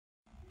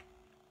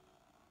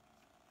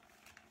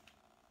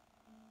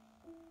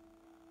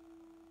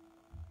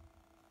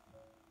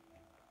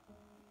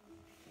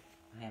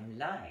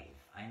live.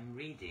 I'm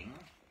reading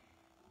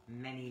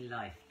Many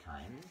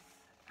Lifetimes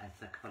as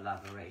a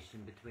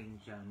collaboration between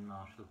Joan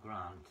Marshall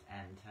Grant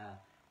and her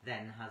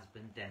then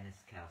husband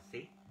Denys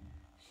Kelsey.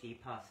 She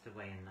passed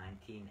away in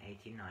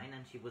 1989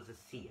 and she was a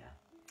seer.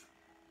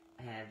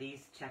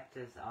 These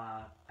chapters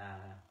are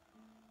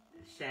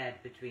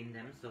shared between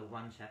them, so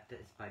one chapter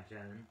is by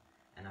Joan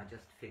and I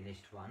just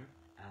finished one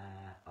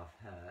of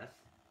hers,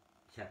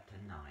 chapter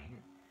 9.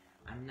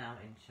 I'm now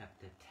in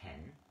chapter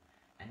 10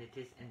 and it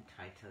is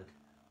entitled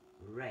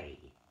Ray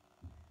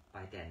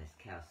by Denys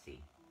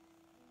Kelsey.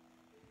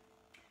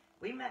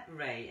 We met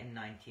Ray in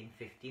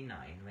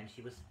 1959 when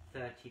she was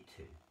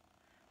 32,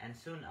 and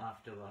soon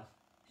afterwards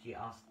she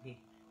asked me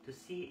to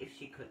see if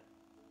she could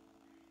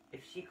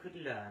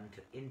learn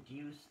to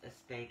induce a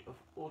state of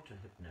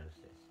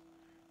auto-hypnosis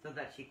so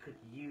that she could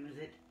use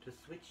it to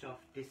switch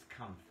off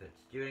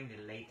discomforts during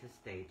the later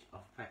stage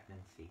of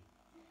pregnancy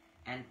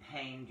and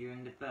pain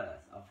during the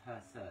birth of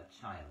her third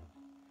child.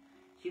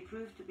 She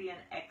proved to be an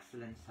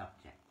excellent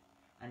subject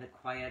and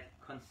acquired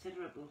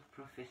considerable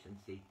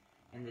proficiency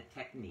in the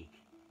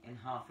technique in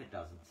half a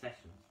dozen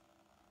sessions.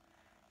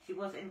 She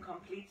was in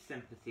complete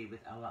sympathy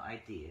with our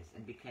ideas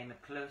and became a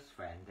close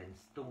friend and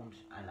staunch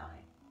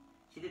ally.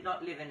 She did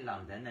not live in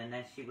London, and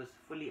as she was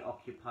fully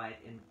occupied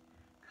in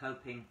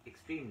coping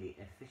extremely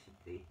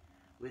efficiently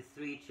with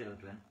 3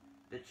 children,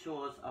 the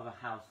chores of a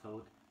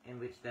household in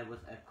which there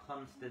was a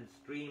constant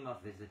stream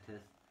of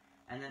visitors,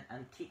 and an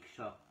antique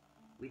shop,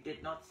 we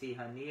did not see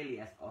her nearly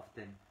as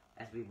often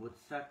as we would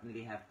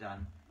certainly have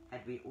done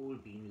had we all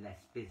been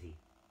less busy.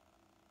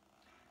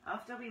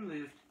 After we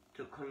moved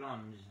to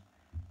Cologne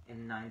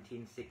in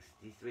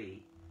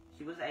 1963,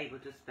 she was able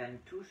to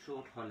spend 2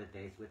 short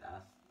holidays with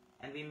us,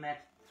 and we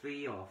met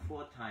 3 or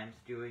 4 times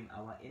during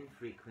our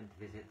infrequent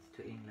visits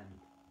to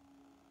England.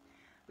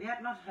 We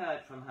had not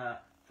heard from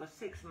her for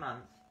 6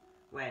 months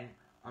when,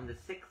 on the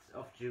 6th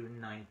of June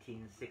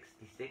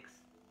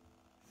 1966,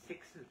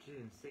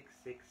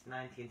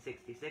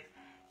 1966,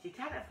 she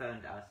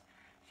telephoned us.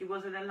 She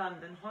was in a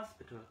London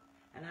hospital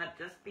and had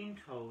just been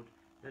told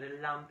that a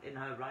lump in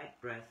her right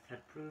breast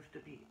had proved to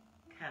be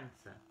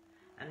cancer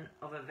and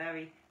of a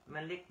very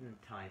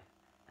malignant type,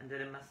 and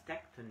that a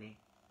mastectomy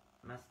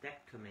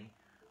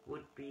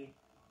would be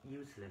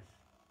useless.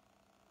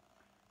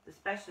 The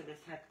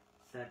specialist had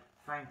said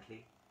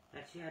frankly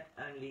that she had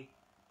only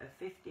a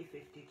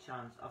 50-50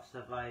 chance of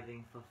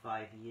surviving for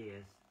 5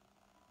 years,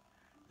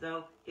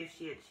 though if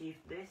she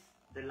achieved this,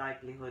 the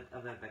likelihood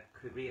of a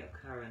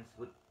reoccurrence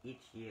would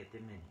each year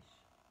diminish.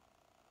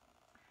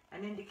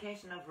 An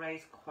indication of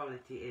Ray's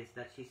quality is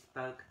that she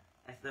spoke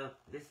as though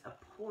this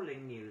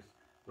appalling news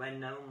were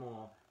no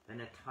more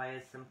than a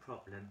tiresome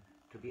problem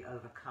to be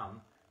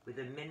overcome with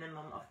a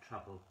minimum of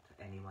trouble to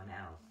anyone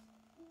else.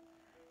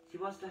 She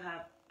was to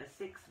have a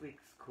 6-week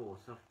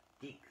course of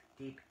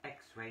deep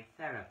X-ray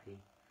therapy,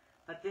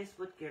 but this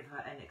would give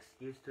her an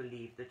excuse to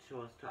leave the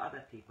chores to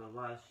other people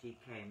while she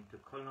came to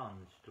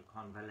Cologne to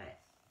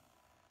convalesce.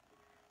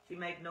 She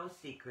made no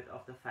secret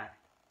of the fact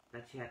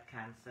that she had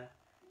cancer,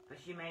 but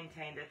she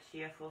maintained a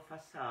cheerful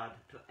facade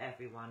to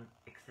everyone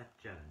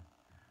except Joan,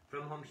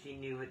 from whom she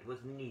knew it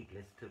was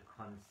needless to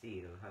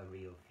conceal her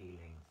real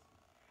feelings.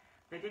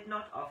 They did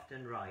not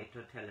often write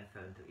or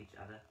telephone to each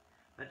other,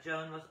 but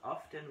Joan was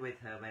often with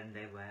her when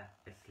they were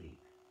asleep.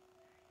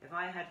 If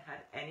I had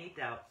had any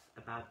doubts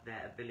about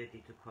their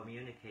ability to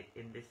communicate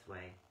in this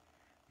way,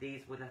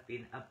 these would have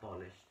been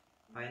abolished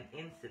by an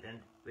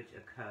incident which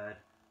occurred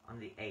on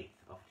the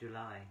 8th of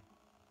July.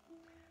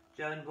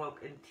 Joan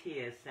woke in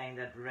tears, saying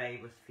that Ray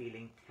was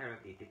feeling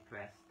terribly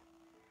depressed.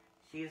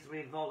 She is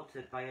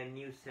revolted by a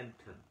new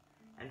symptom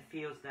and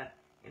feels that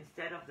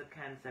instead of the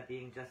cancer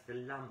being just a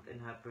lump in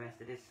her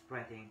breast, it is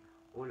spreading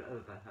all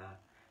over her.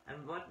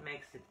 And what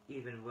makes it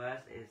even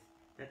worse is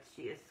that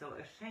she is so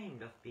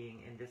ashamed of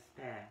being in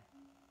despair.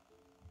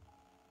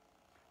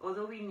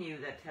 Although we knew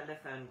that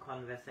telephone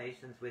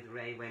conversations with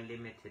Ray were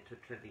limited to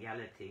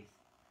trivialities,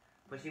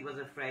 for she was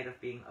afraid of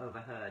being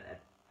overheard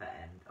at her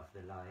end of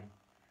the line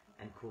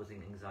and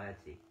causing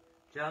anxiety,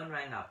 Joan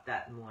rang up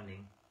that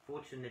morning,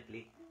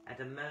 fortunately at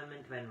a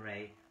moment when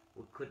Ray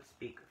could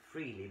speak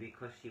freely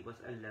because she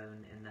was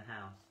alone in the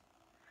house.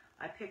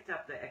 I picked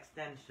up the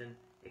extension,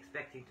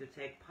 expecting to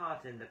take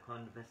part in the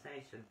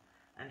conversation,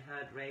 and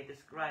heard Ray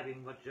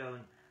describing what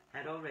Joan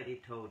had already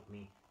told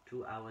me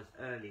 2 hours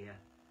earlier.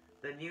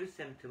 The new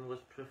symptom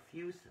was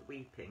profuse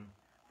weeping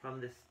from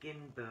the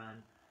skin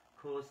burn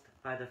caused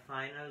by the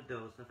final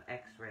dose of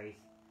X-rays,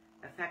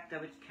 a factor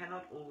which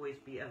cannot always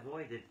be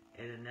avoided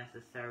in a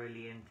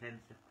necessarily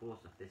intensive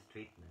course of this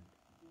treatment.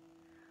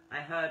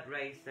 I heard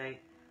Ray say,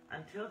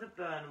 until the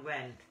burn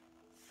went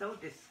so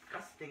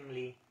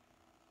disgustingly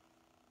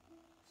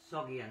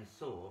soggy and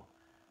sore,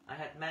 I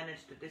had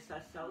managed to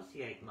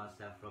disassociate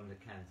myself from the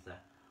cancer,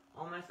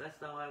 almost as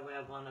though I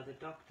were one of the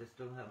doctors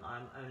to whom I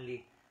am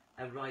only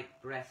a right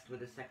breast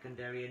with a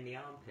secondary in the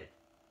armpit.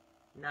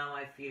 Now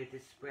I feel it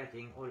is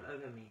spreading all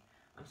over me.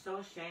 I'm so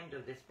ashamed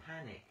of this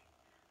panic.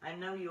 I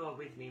know you are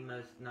with me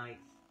most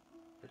nights,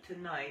 but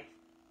tonight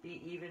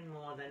be even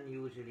more than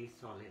usually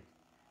solid.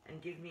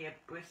 and give me a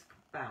brisk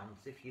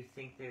bounce if you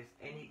think there is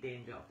any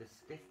danger of the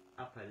stiff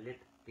upper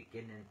lip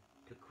beginning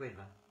to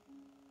quiver.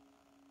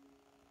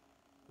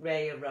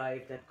 Ray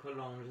arrived at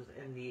Collonges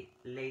in the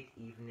late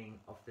evening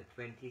of the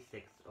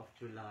 26th of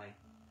July,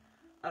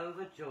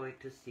 overjoyed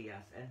to see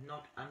us and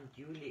not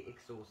unduly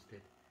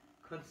exhausted,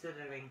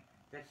 considering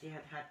that she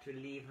had had to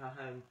leave her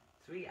home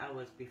 3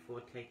 hours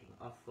before taking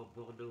off for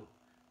Bordeaux,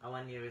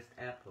 our nearest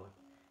airport,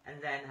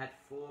 and then had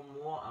 4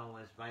 more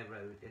hours by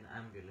road in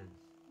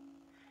ambulance.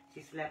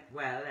 She slept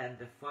well, and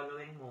the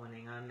following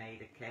morning I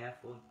made a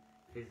careful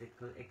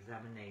physical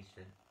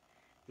examination.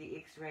 The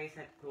X-rays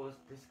had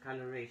caused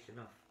discoloration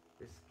of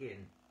the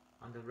skin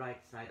on the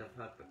right side of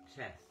her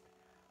chest,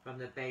 from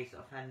the base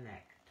of her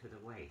neck to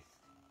the waist.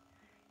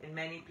 In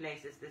many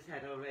places this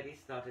had already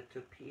started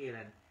to peel,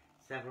 and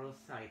several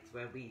sites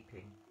were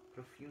weeping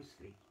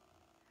profusely.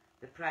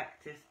 The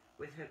practice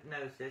with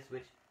hypnosis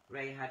which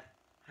Ray had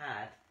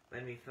had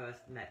when we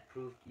first met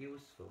proved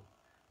useful,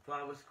 for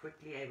I was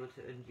quickly able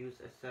to induce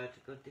a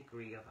surgical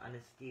degree of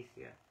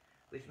anesthesia,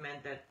 which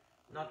meant that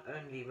not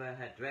only were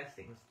her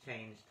dressings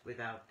changed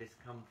without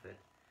discomfort,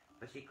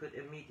 but she could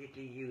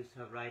immediately use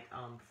her right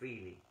arm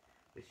freely,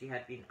 which she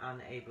had been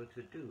unable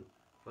to do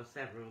for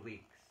several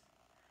weeks.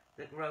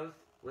 The growth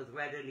was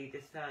readily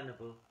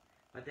discernible,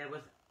 but there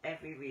was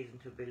every reason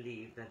to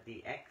believe that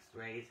the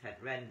X-rays had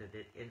rendered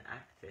it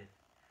inactive,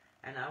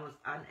 and I was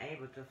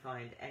unable to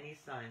find any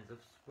signs of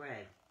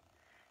spread.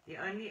 The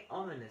only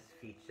ominous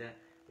feature,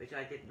 which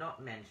I did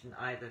not mention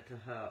either to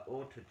her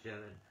or to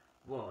Joan,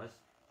 was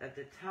that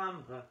the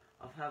timbre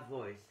of her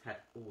voice had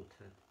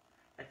altered,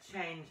 a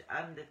change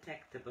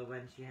undetectable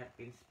when she had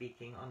been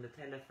speaking on the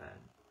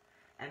telephone,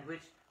 and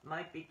which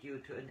might be due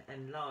to an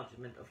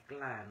enlargement of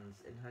glands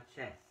in her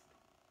chest.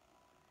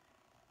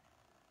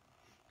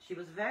 She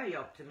was very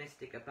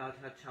optimistic about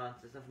her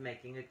chances of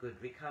making a good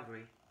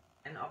recovery,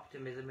 an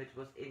optimism which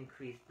was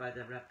increased by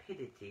the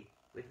rapidity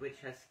with which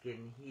her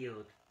skin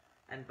healed,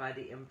 and by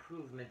the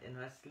improvement in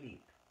her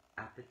sleep,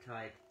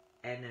 appetite,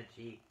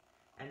 energy,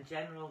 and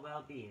general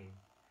well-being.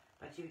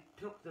 But she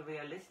took the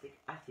realistic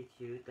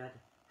attitude that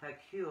her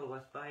cure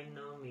was by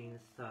no means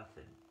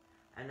certain,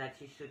 and that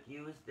she should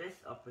use this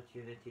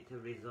opportunity to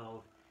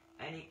resolve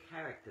any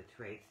character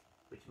traits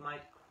which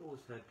might cause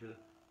her to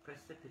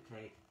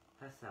precipitate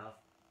herself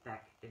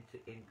back into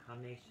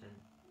incarnation.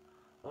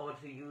 Or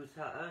to use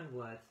her own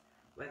words,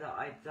 whether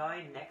I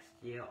die next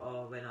year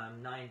or when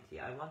I'm 90,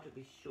 I want to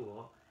be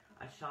sure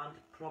I shan't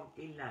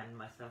promptly land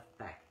myself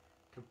back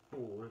to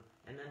bawl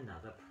in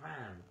another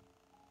pram.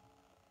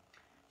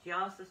 She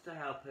asked us to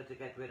help her to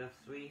get rid of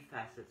 3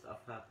 facets of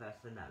her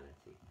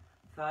personality.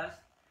 First,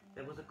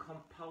 there was a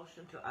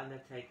compulsion to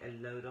undertake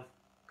a load of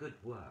good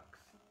works.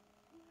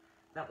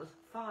 That was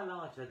far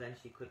larger than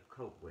she could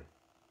cope with.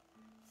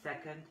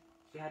 Second,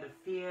 she had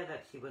a fear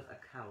that she was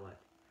a coward,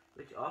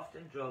 which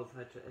often drove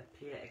her to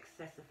appear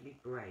excessively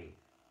brave.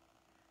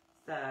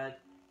 Third,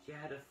 she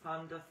had a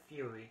fund of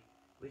fury,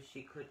 which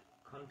she could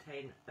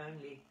contain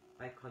only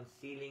by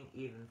concealing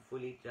even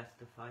fully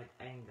justified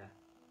anger.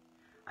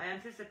 I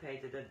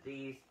anticipated that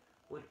these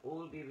would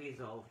all be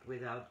resolved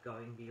without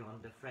going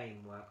beyond the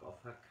framework of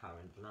her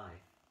current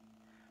life.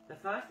 The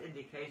first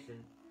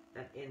indication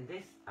that in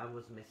this I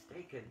was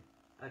mistaken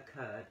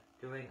occurred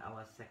during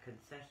our second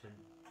session.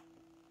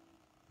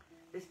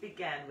 This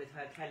began with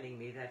her telling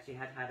me that she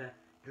had had a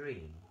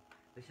dream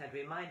which had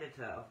reminded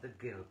her of the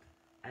guilt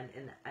and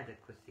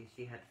inadequacy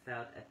she had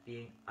felt at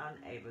being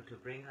unable to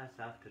bring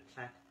herself to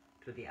chat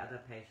to the other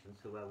patients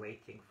who were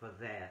waiting for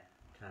their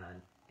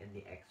turn in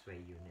the X-ray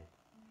unit.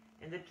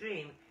 In the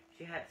dream,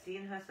 she had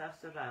seen herself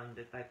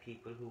surrounded by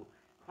people who,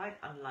 quite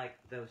unlike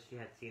those she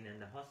had seen in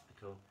the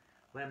hospital,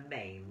 were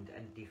maimed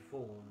and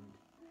deformed.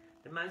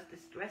 The most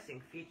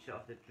distressing feature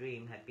of the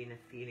dream had been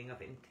a feeling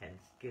of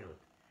intense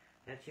guilt,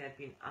 that she had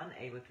been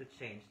unable to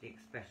change the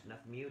expression of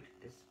mute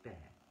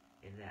despair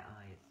in their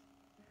eyes.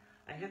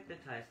 I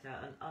hypnotized her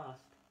and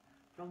asked,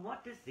 from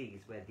what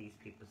disease were these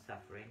people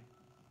suffering?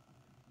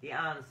 The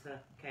answer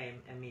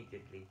came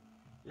immediately: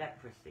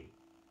 leprosy.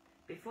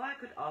 Before I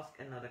could ask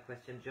another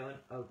question, Joan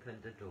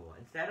opened the door.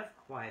 Instead of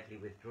quietly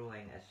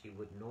withdrawing as she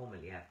would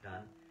normally have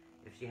done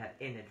if she had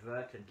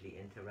inadvertently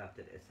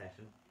interrupted a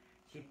session,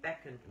 she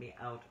beckoned me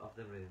out of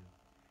the room.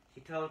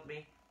 She told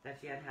me that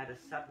she had had a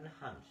sudden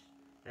hunch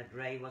that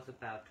Ray was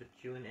about to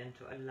tune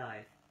into a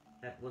life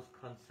that was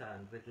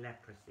concerned with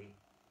leprosy.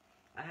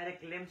 I had a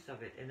glimpse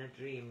of it in a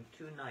dream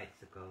 2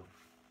 nights ago,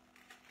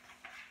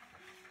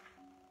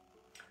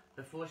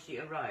 before she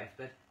arrived,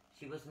 but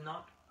it was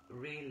not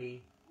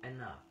really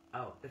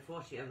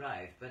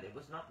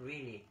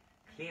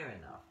clear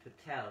enough to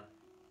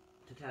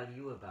tell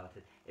you about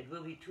it. It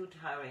will be too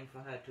tiring for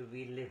her to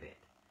relive it.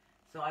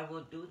 So I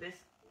will do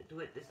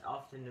it this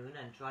afternoon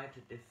and try to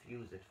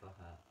diffuse it for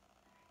her.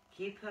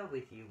 Keep her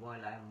with you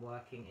while I am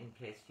working in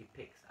case she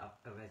picks up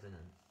a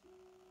resonance.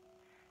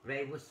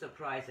 Ray was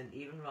surprised and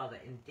even rather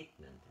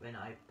indignant when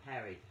I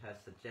parried her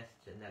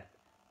suggestion that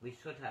we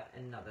should have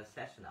another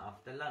session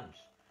after lunch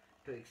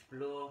to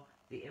explore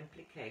the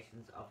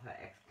implications of her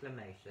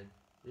exclamation,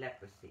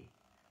 leprosy,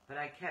 but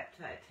I kept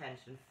her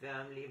attention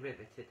firmly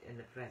riveted in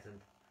the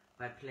present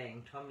by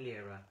playing Tom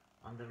Lehrer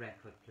on the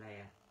record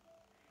player.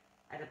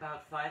 At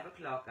about 5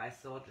 o'clock I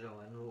saw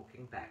Joan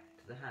walking back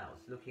to the house,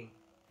 looking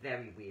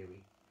very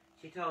weary.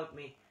 She told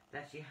me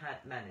that she had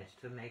managed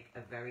to make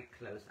a very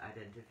close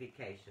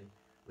identification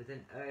with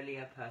an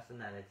earlier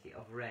personality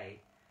of Ray,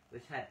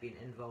 which had been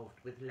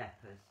involved with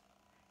lepers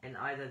in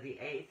either the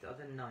 8th or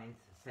the 9th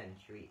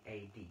century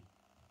AD.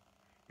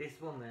 This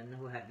woman,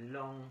 who had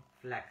long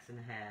flaxen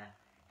hair,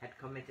 had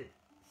committed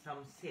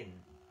some sin,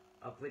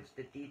 of which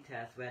the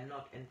details were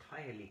not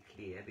entirely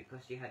clear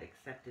because she had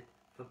accepted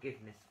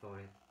forgiveness for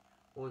it,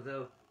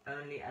 although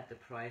only at the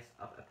price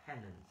of a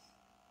penance.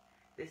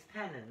 This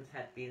penance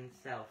had been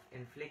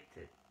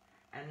self-inflicted,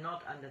 and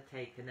not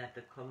undertaken at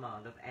the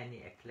command of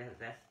any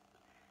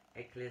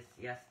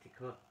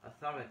ecclesiastical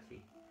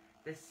authority.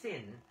 The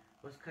sin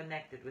was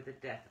connected with the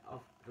death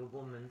of the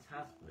woman's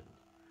husband,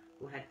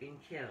 who had been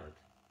killed,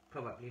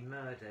 probably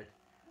murdered,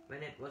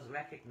 when it was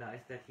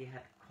recognized that he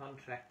had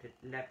contracted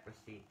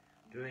leprosy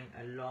during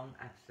a long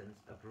absence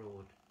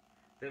abroad.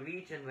 The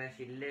region where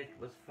she lived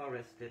was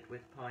forested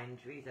with pine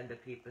trees, and the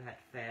people had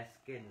fair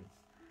skins,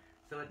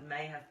 so it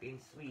may have been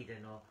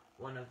Sweden or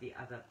one of the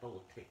other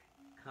Baltic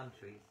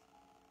countries.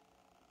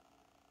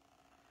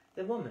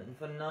 The woman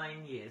for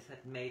 9 years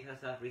had made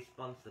herself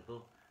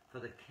responsible for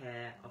the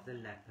care of the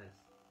lepers.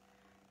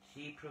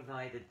 She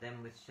provided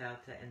them with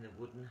shelter in the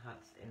wooden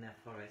huts in a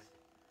forest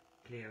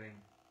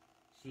clearing.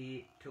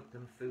 She took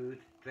them food,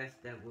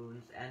 dressed their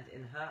wounds, and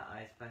in her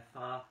eyes by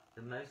far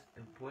the most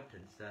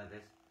important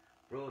service,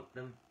 brought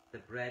them the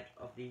bread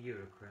of the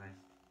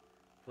Eucharist,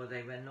 for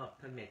they were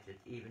not permitted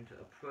even to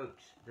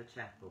approach the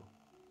chapel.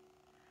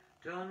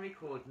 Joan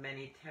recalled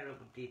many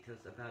terrible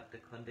details about the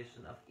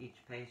condition of each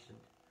patient,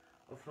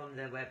 of whom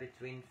there were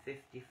between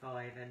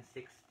 55 and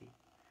 60.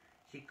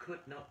 She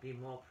could not be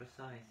more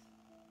precise.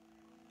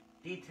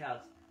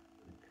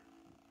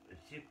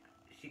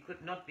 She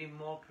could not be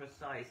more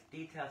precise,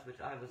 details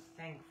which I was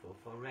thankful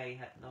for Ray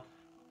had not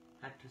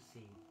had to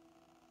see.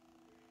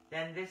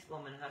 Then this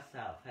woman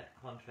herself had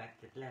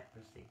contracted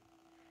leprosy.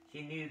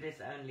 She knew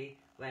this only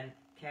when,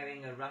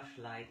 carrying a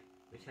rushlight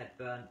which had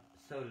burned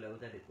so low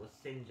that it was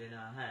singed in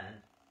her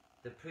hand,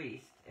 the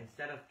priest,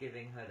 instead of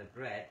giving her the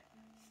bread,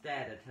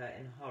 stared at her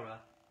in horror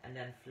and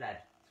then fled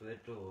through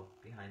a door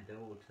behind the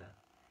altar.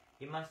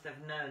 He must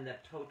have known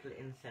that total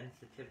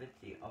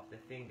insensitivity of the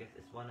fingers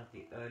is one of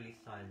the early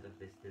signs of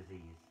this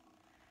disease.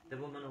 The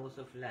woman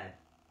also fled,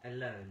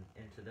 alone,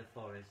 into the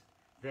forest.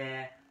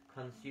 There,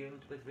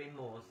 consumed with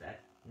remorse at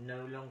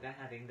no longer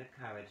having the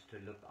courage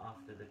to look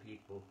after the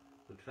people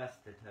who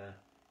trusted her,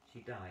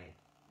 she died.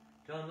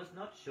 Joan was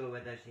not sure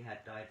whether she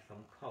had died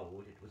from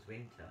cold, it was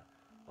winter,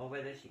 or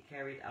whether she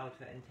carried out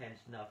her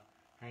intention of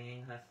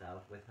hanging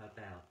herself with her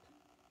belt.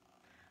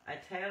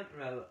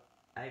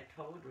 I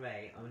told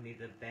Ray only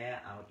the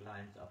bare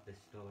outlines of this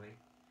story,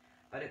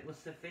 but it was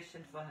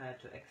sufficient for her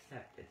to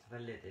accept its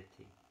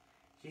validity.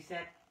 She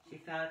said she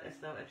felt as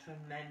though a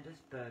tremendous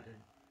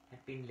burden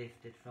had been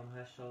lifted from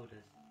her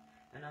shoulders,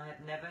 and I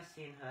had never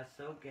seen her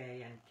so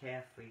gay and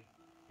carefree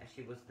as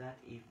she was that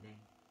evening.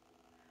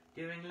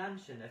 During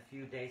luncheon a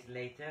few days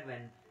later,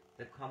 when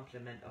the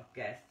complement of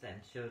guests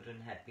and children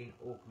had been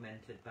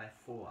augmented by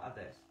 4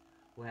 others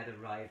who had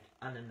arrived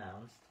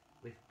unannounced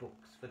with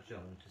books for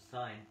Joan to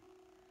sign,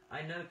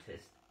 I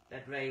noticed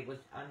that Ray was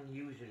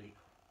unusually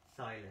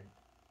silent.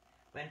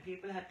 When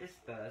people had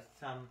dispersed,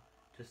 some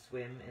to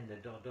swim in the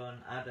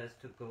Dordogne, others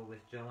to go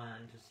with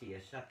Joanne to see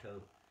a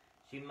chateau,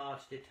 she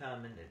marched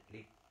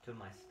determinedly to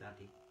my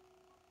study.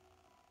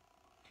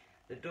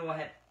 The door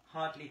had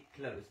hardly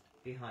closed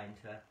behind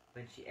her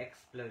when she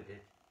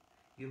exploded.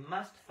 "You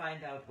must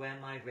find out where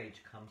my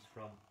rage comes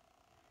from.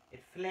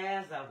 It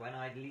flares up when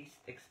I least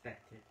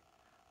expect it.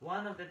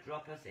 One of the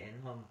droppers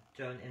in, whom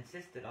Joan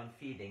insisted on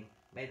feeding,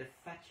 made a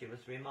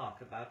fatuous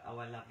remark about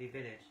our lovely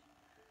village.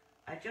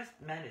 I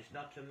just managed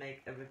not to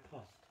make a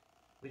riposte,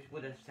 which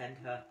would have sent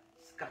her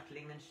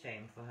scuttling in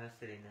shame for her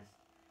silliness.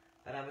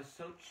 But I was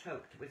so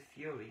choked with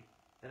fury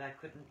that I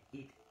couldn't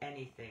eat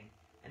anything,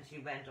 and she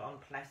went on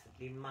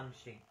placidly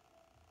munching.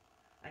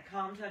 I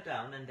calmed her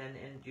down and then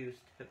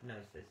induced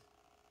hypnosis.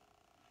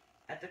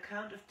 At the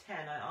count of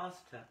 10 I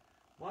asked her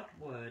what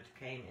word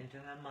came into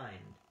her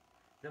mind.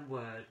 The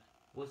word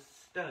was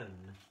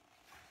stone.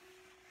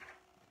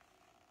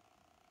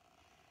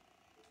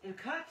 It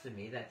occurred to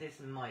me that this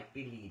might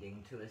be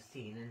leading to a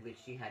scene in which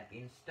she had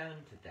been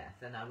stoned to death,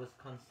 and I was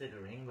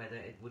considering whether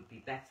it would be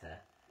better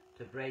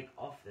to break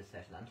off the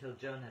session until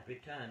Joan had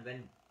returned,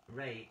 when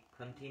Ray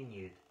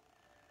continued.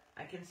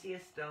 "I can see a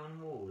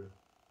stone wall.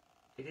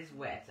 It is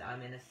wet.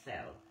 I'm in a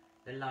cell.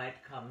 The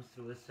light comes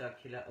through a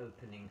circular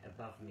opening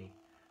above me.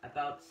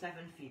 About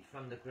 7 feet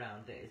from the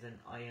ground there is an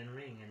iron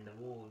ring in the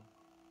wall."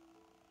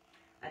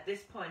 At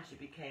this point she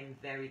became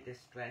very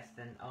distressed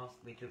and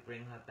asked me to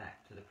bring her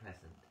back to the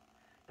present.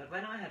 But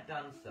when I had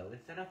done so,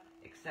 instead of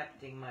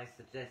accepting my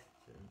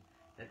suggestion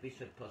that we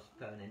should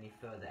postpone any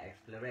further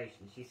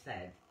exploration, she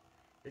said,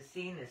 "The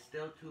scene is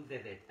still too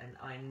vivid, and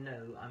I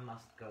know I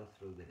must go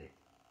through with it."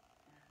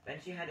 When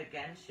she had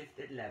again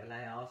shifted level,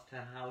 I asked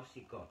her how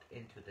she got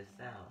into the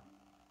cell.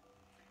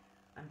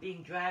 I'm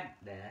being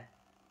dragged there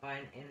by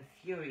an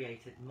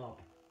infuriated mob.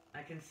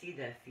 I can see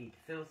their feet,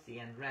 filthy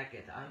and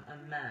ragged. I'm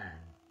a man.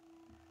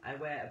 I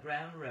wear a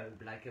brown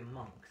robe like a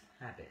monk's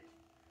habit.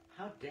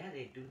 How dare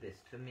they do this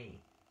to me?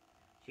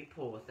 She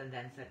paused and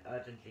then said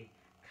urgently,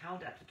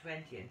 count up to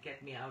 20 and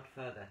get me out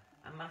further.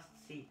 I must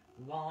see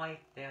why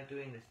they are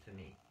doing this to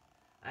me.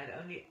 I had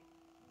only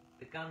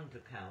begun to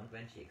count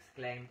when she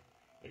exclaimed,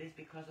 it is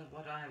because of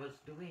what I was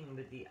doing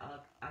with the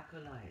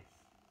acolytes.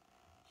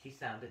 She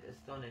sounded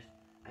astonished.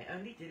 I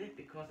only did it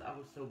because I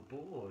was so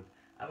bored.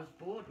 I was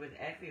bored with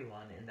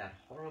everyone in that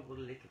horrible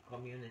little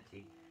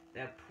community.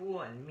 They are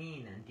poor and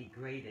mean and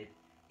degraded.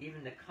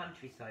 Even the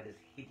countryside is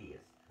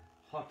hideous,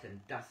 hot and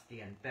dusty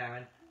and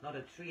barren, not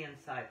a tree in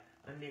sight,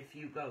 only a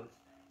few goats.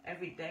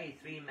 Every day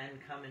 3 men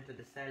come into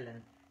the cell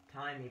and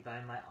tie me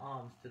by my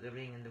arms to the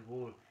ring in the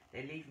wall.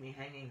 They leave me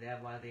hanging there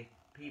while the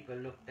people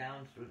look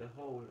down through the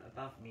hole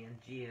above me and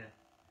jeer.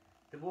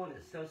 The wall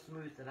is so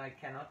smooth that I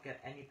cannot get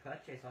any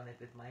purchase on it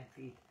with my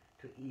feet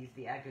to ease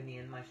the agony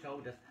in my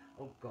shoulders.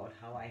 Oh God,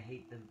 how I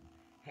hate them.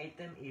 Hate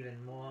them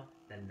even more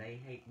than they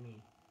hate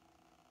me.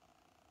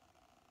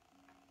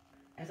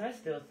 As I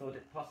still thought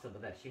it possible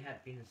that she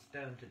had been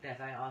stoned to death,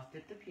 I asked,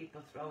 did the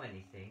people throw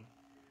anything?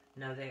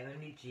 No, they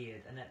only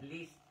jeered, and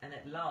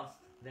at last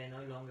they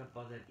no longer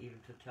bothered even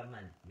to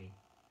torment me.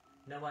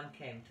 No one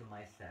came to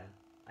my cell.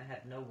 I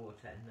had no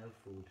water and no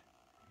food.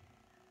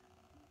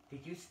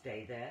 Did you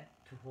stay there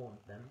to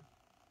haunt them?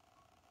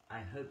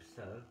 I hope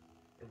so.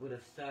 It would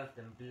have served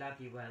them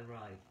bloody well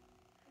right.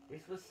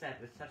 This was said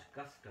with such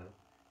gusto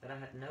that I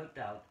had no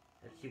doubt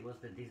that it was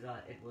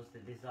the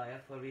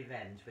desire for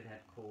revenge which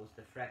had caused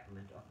the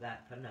fragment of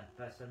that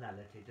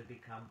personality to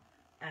become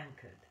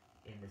anchored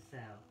in the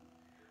cell.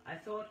 I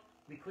thought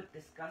we could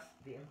discuss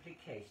the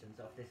implications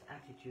of this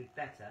attitude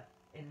better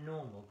in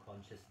normal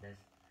consciousness,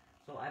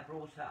 so I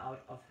brought her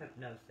out of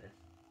hypnosis.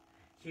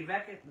 She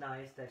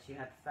recognized that she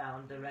had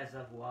found the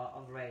reservoir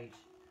of rage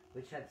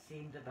which had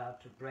seemed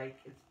about to break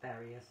its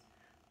barriers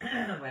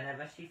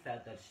whenever she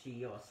felt that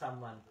she or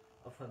someone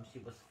of whom she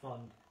was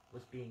fond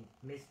was being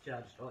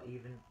misjudged or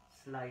even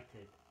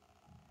slighted.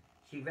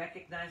 She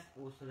recognized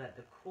also that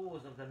the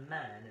cause of the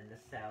man in the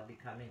cell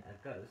becoming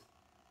a ghost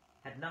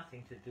had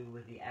nothing to do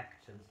with the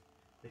actions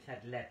which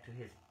had led to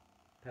his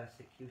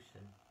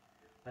persecution,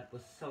 but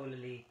was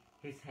solely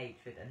his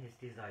hatred and his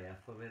desire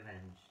for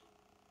revenge.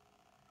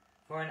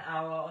 For an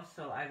hour or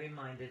so I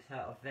reminded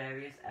her of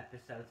various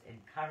episodes in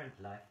current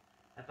life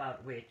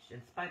about which,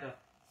 in spite of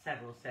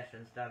several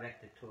sessions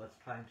directed towards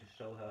trying to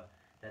show her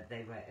that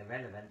they were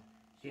irrelevant,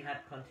 she had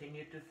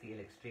continued to feel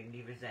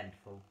extremely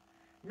resentful.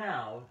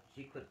 Now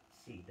she could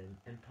see them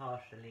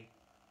impartially,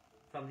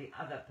 from the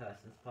other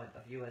person's point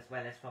of view as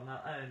well as from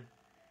her own,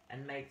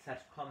 and made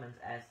such comments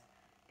as,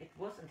 it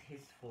wasn't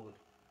his fault,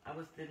 I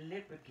was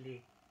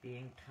deliberately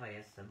being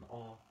tiresome,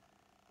 or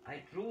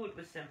I drooled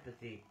with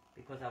sympathy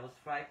because I was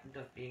frightened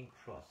of being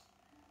cross,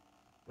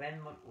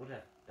 when what would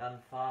have done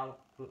far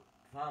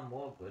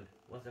more good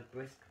was a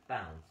brisk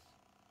bounce.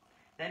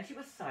 Then she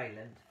was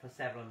silent for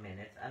several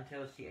minutes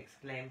until she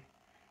exclaimed,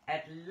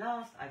 at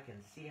last I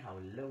can see how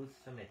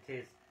loathsome it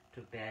is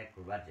to bear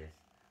grudges.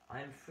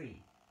 I am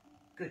free.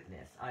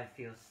 Goodness, I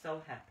feel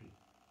so happy.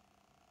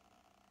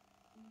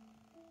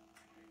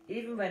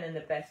 Even when in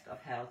the best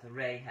of health,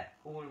 Ray had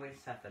always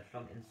suffered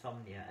from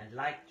insomnia and,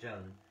 like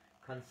Joan,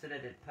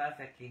 considered it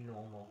perfectly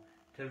normal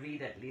to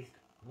read at least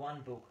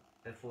one book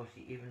before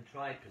she even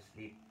tried to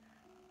sleep,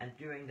 and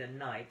during the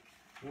night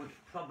would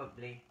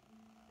probably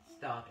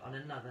start on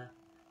another.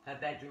 Her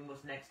bedroom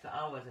was next to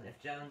ours, and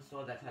if Joan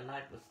saw that her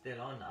light was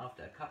still on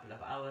after a couple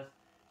of hours,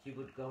 she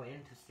would go in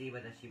to see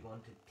whether she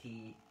wanted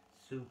tea,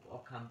 soup, or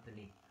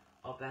company,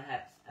 or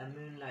perhaps a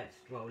moonlight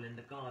stroll in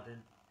the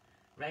garden.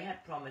 Ray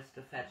had promised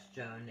to fetch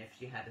Joan if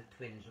she had a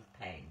twinge of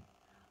pain,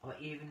 or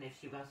even if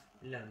she was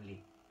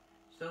lonely.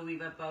 So we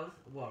were both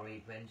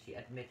worried when she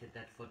admitted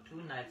that for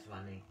 2 nights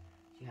running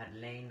she had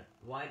lain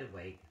wide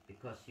awake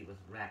because she was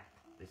racked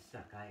with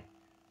sciatica.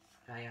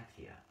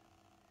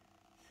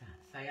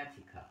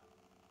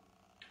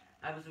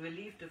 I was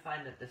relieved to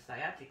find that the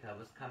sciatica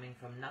was coming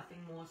from nothing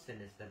more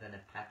sinister than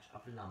a patch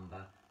of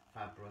lumbar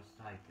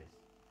fibrositis.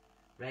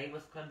 Ray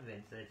was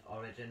convinced that its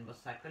origin was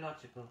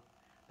psychological,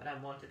 but I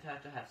wanted her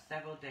to have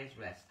several days'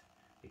 rest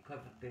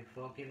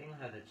before giving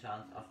her the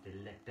chance of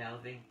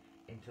delving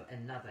into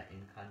another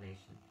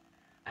incarnation.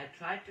 I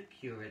tried to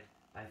cure it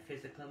by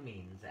physical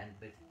means and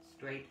with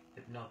straight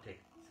hypnotic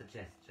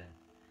suggestion.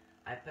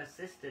 I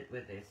persisted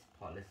with this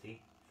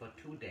policy for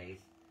 2 days,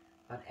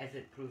 but as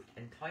it proved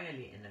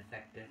entirely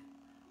ineffective,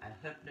 I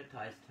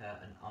hypnotized her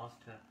and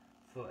asked her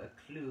for a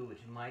clue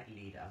which might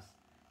lead us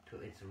to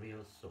its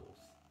real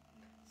source.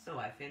 So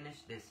I finish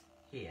this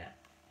here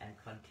and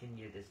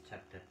continue this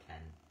chapter 10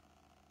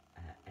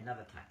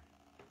 another time.